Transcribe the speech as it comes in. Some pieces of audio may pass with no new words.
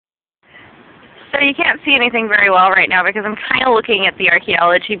you can't see anything very well right now because I'm kind of looking at the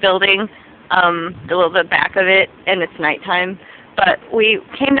archaeology building, a little bit back of it, and it's nighttime. But we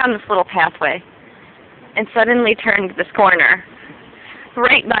came down this little pathway and suddenly turned this corner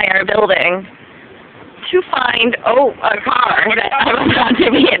right by our building to find, a car that I was about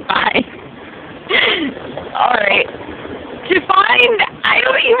to be hit by. Alright. To find, I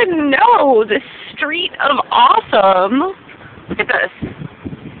don't even know, the street of awesome. Look at this.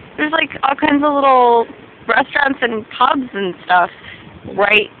 There's like all kinds of little restaurants and pubs and stuff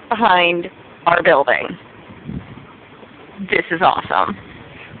right behind our building. This is awesome.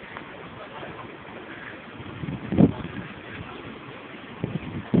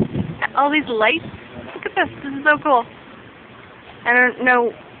 All these lights. Look at this. This is so cool. I don't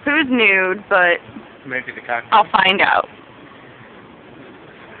know who's nude, but maybe the cocktail. I'll find out.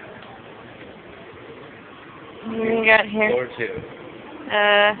 What do we got here? Floor 2.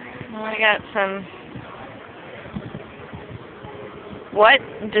 I got some. What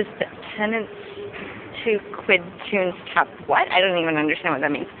does the tenants to quid tunes top? What? I don't even understand what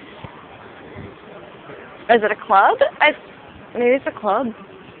that means. Is it a club? Maybe it's a club.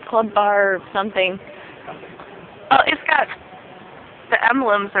 Club bar or something. Oh, it's got, the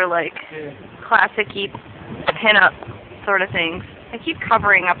emblems are like classic-y pin-up sort of things. I keep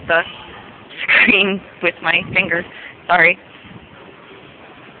covering up the screen with my fingers. Sorry.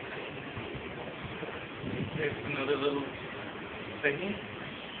 There's another little thingy.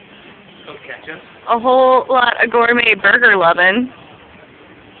 Oh, ketchup. A whole lot of gourmet burger lovin'.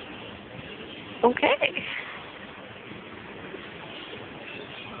 Okay.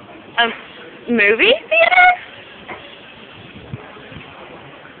 Movie theater?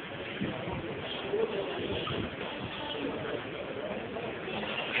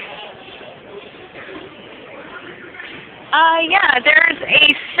 Yeah, there's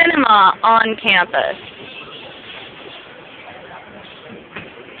a cinema on campus.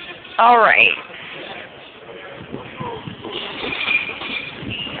 Alright.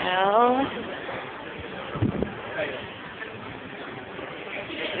 Well,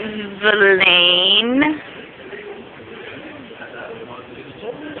 the Lane.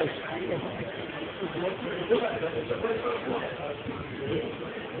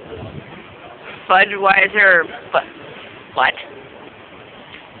 Budweiser, but what?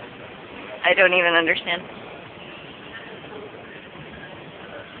 I don't even understand.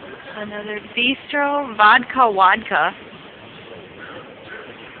 Another bistro, vodka wadka.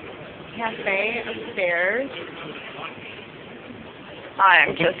 Cafe upstairs.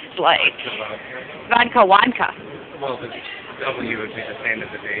 I'm just like vodka wadka. Well, the W would be the same as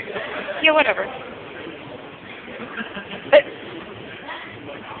the D. Yeah, whatever. But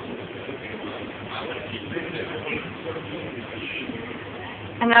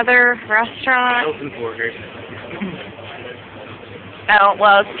another restaurant. Open burgers. Oh,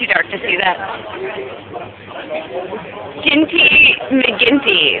 well, it's too dark to see that. Ginty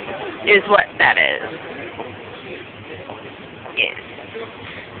McGinty is what that is. Yes.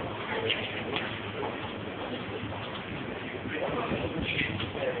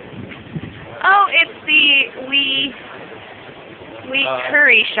 Oh, it's the wee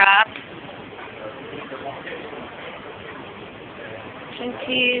curry shop.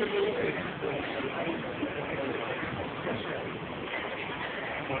 Ginty's.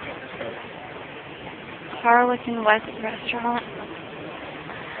 Harlequin West Restaurant.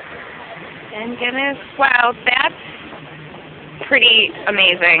 And Guinness. Wow, that's pretty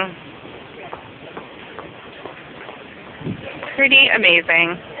amazing. Pretty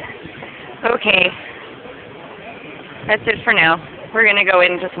amazing. Okay. That's it for now. We're going to go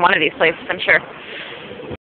into one of these places, I'm sure.